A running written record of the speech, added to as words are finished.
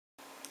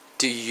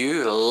Do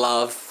you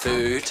love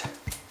food?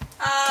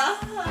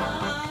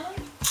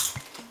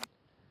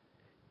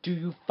 Do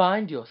you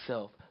find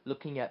yourself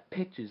looking at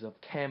pictures of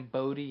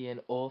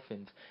Cambodian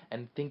orphans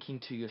and thinking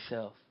to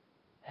yourself,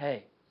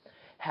 hey,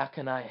 how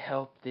can I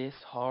help this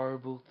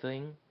horrible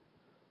thing?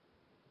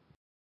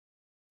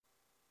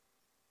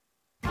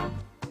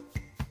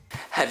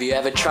 Have you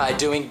ever tried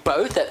doing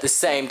both at the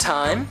same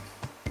time?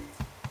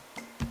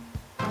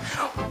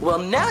 Well,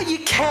 now you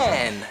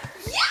can!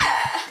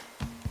 Yeah!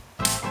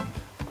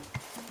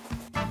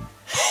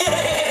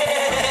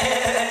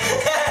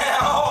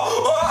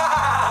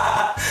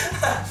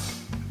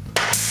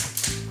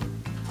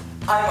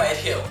 I'm Wade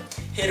Hill,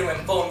 here to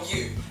inform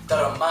you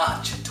that on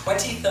March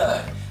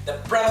 23rd, the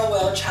Bremer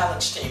World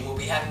Challenge team will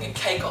be having a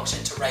cake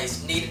auction to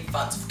raise needed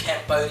funds for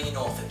Cambodian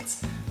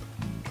orphans.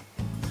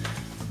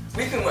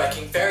 We've been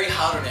working very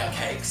hard on our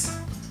cakes.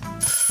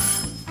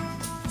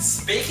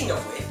 Speaking of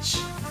which,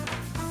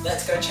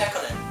 let's go check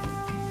on it.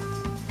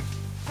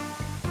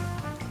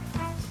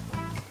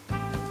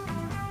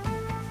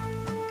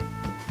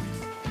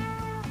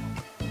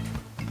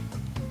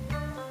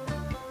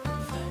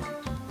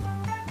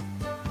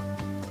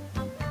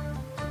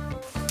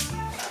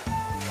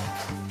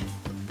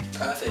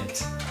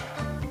 Perfect.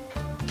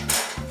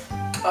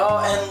 Oh,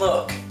 and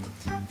look,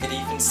 it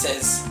even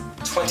says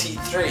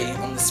 23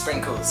 on the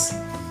sprinkles.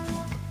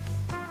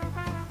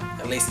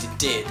 At least it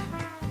did.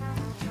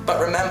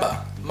 But remember,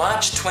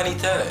 March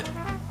 23rd,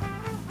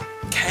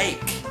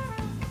 cake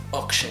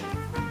auction.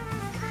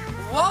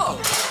 Whoa!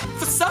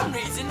 For some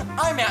reason,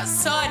 I'm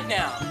outside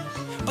now.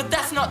 But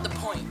that's not the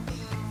point.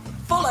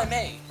 Follow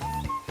me.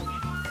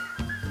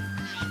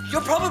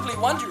 You're probably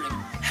wondering,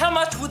 how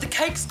much will the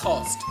cakes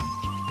cost?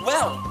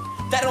 Well,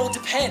 that all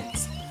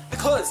depends,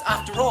 because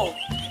after all,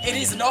 it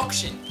is an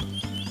auction.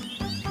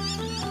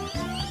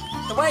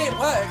 The way it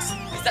works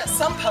is that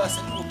some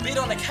person will bid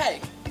on a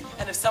cake,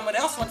 and if someone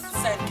else wants the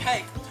same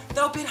cake,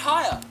 they'll bid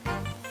higher.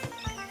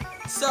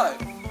 So,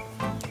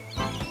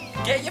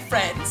 get your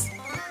friends,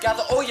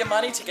 gather all your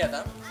money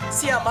together,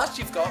 see how much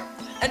you've got,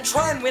 and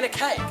try and win a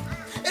cake.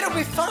 It'll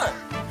be fun.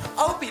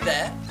 I'll be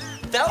there,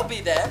 they'll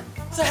be there,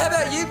 so how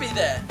about you be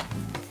there?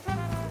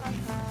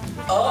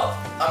 Oh,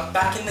 I'm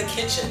back in the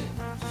kitchen.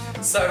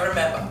 So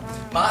remember,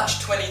 March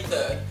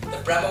 23rd, the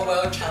Bremer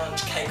World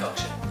Challenge cake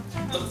auction.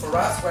 Look for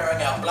us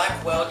wearing our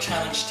black World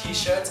Challenge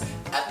t-shirts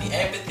at the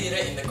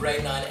amphitheatre in the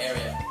Grade 9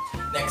 area.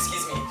 Now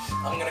excuse me,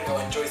 I'm gonna go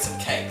enjoy some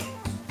cake.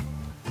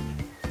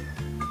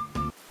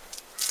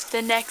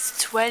 The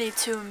next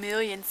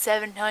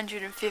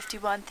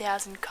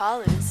 22,751,000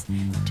 callers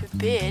to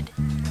bid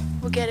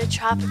will get a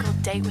tropical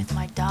date with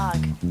my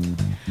dog.